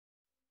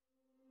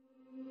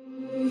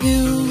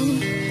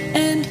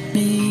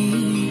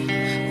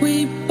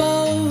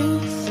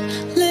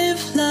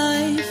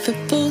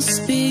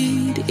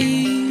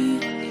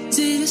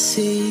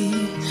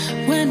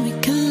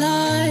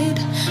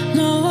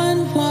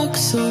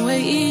walks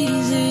away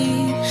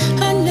easy.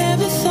 I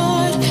never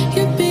thought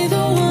you'd be the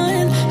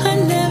one. I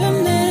never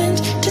meant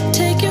to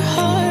take your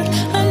heart.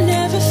 I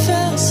never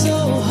felt so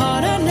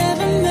hard. I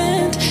never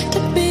meant to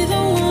be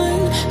the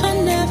one. I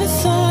never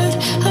thought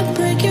I'd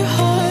break your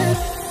heart.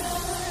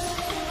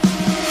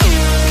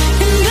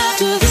 And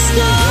after the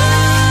stars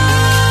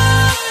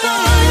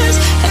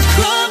have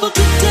crumbled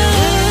to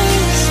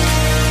dust,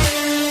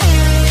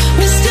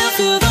 we still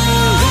feel the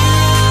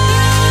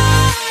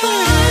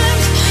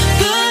warmth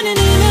burning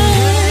in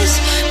us,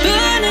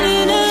 burning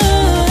in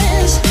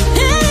us.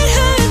 And it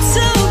hurts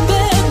so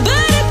bad,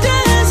 but it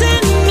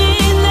doesn't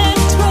mean that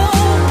it's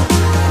wrong.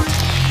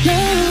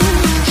 No,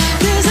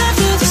 'cause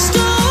after the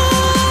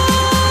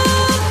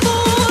storm,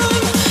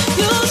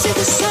 you'll see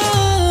the sun.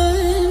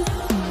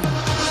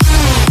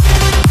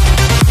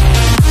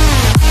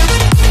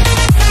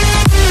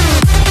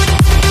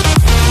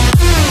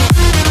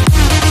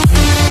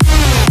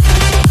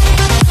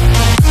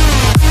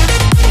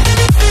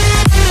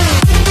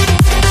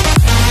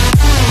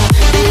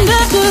 And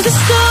after the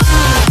storm,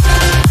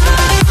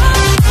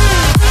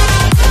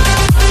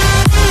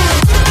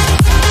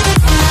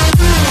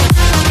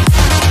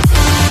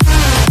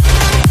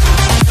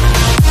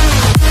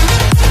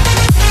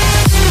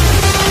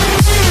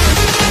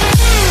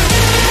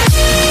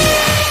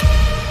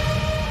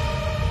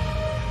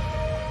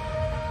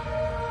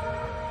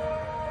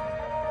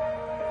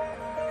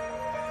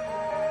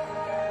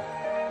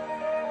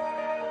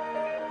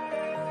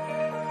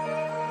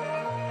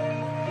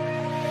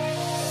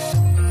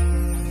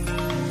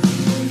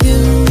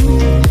 you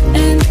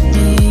and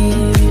me,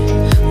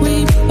 we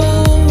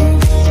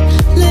both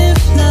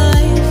live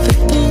life at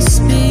full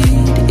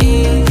speed.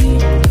 Easy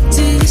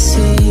to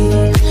see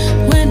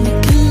when we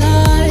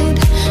collide.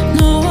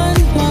 No one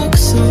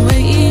walks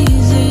away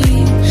easy.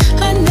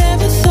 I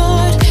never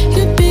thought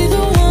you'd be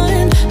the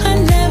one. I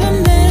never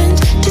meant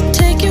to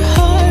take your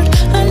heart.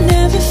 I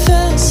never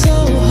felt so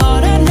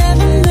hard. I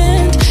never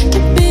meant to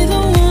be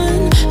the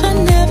one. I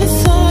never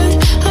thought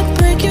I'd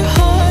break your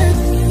heart.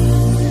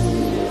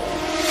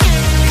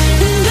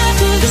 And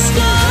after the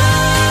stars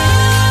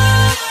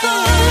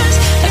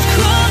have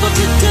crumbled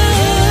to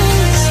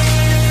dust,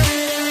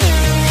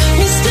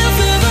 we still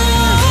feel the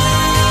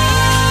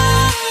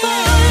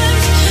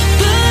warmth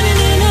burning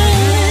in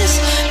us,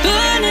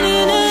 burning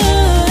in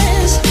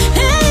us.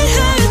 And it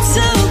hurts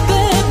so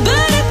bad,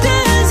 but it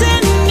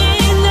doesn't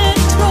mean that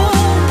it's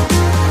wrong.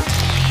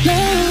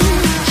 No,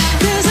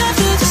 'cause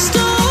after the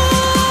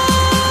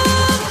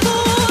storm,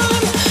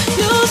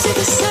 you'll see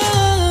the sun.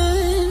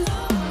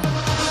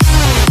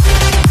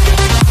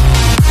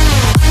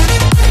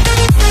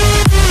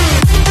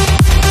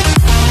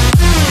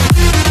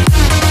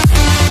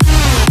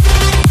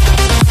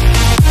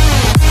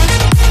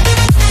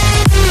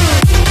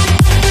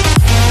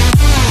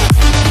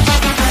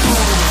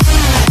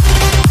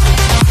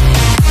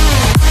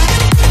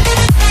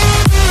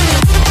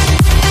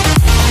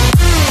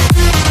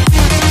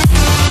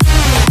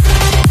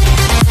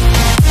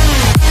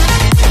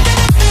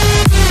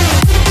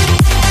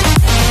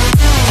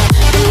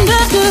 And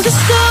after the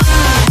storm,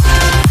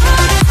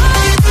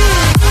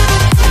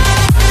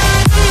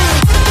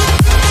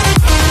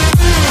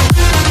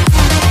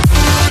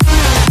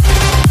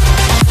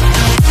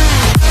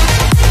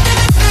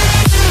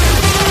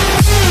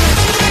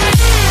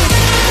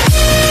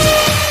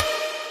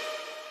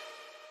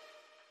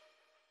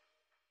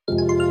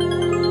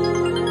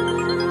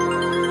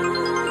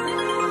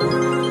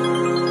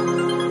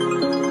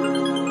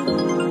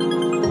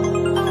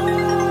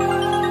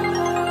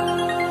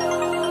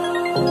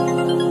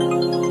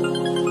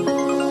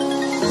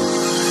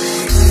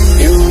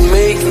 You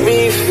make me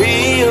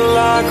feel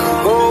like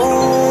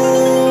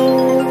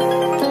home.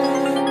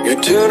 You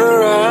turn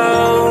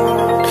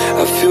around,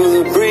 I feel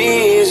the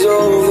breeze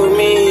over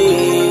me.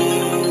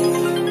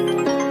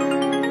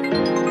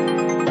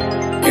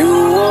 You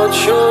watch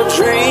your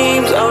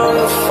dreams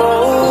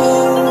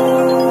unfold.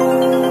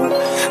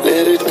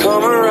 Let it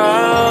come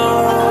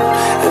around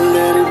and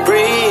let it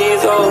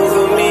breathe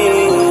over me.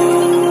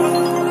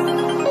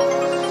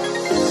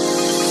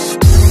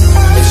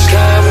 It's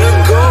time to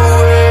go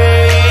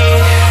away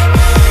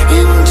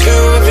into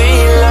the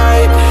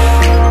light.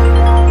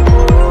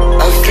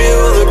 I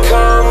feel the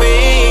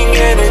calming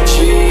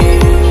energy.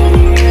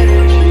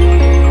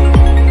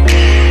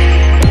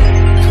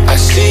 I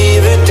see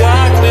the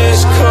darkness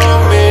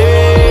coming.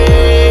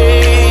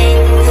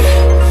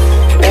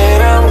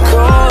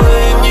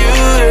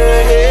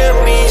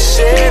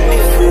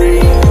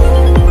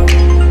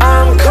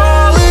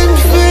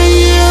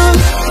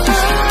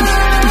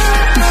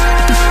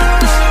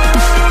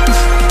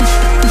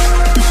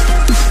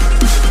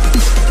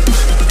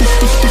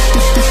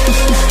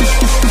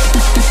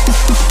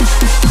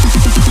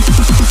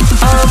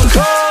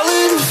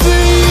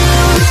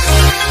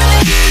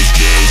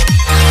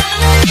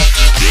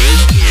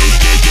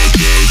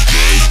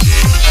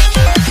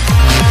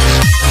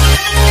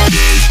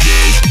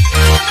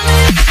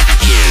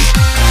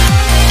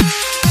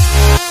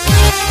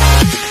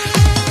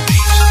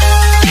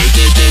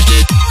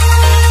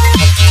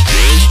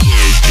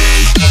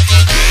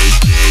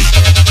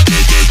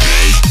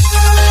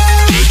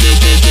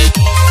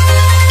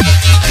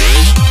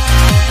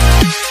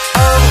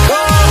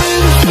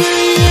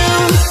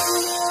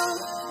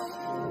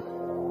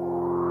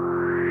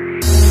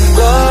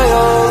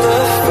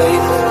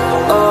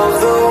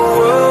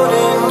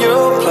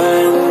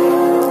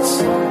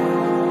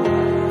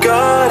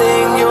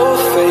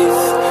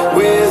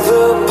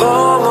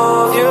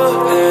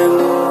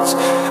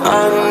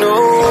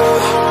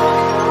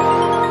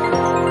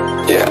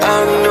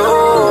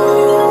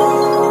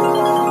 unknown.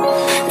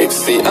 It's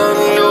the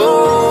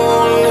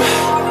unknown.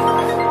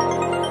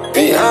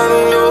 The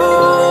unknown.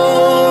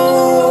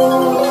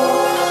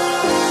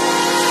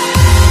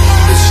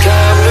 It's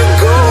time to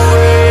go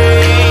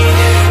away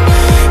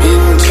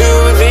into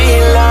the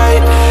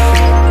light.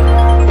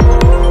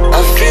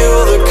 I feel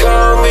the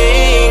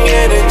calming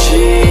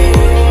energy.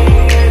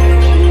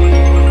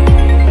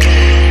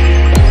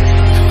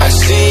 I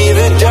see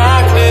the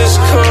darkness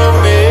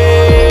coming,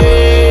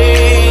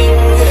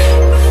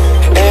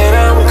 and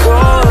I'm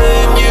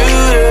calling you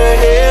to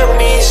help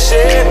me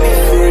set me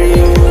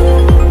free.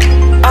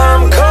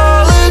 I'm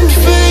calling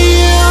for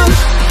you.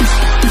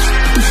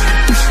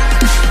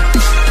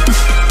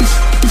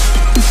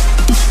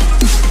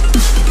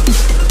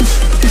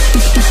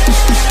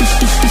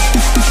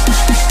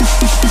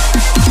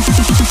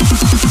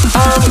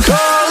 I'm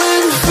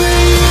calling for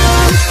you.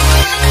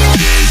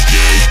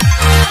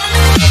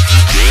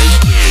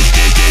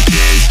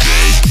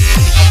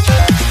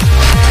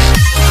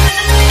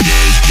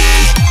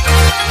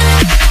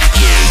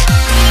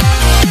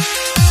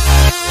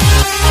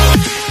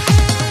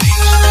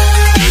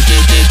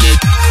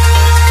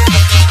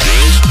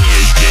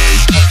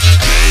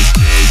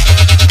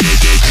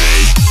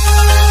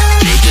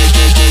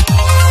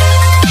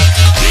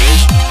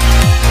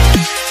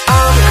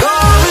 I'm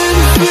calling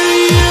for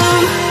you.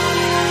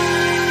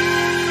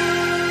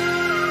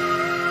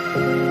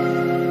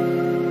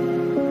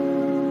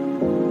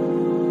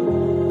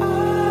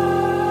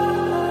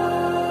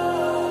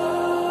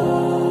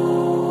 Oh,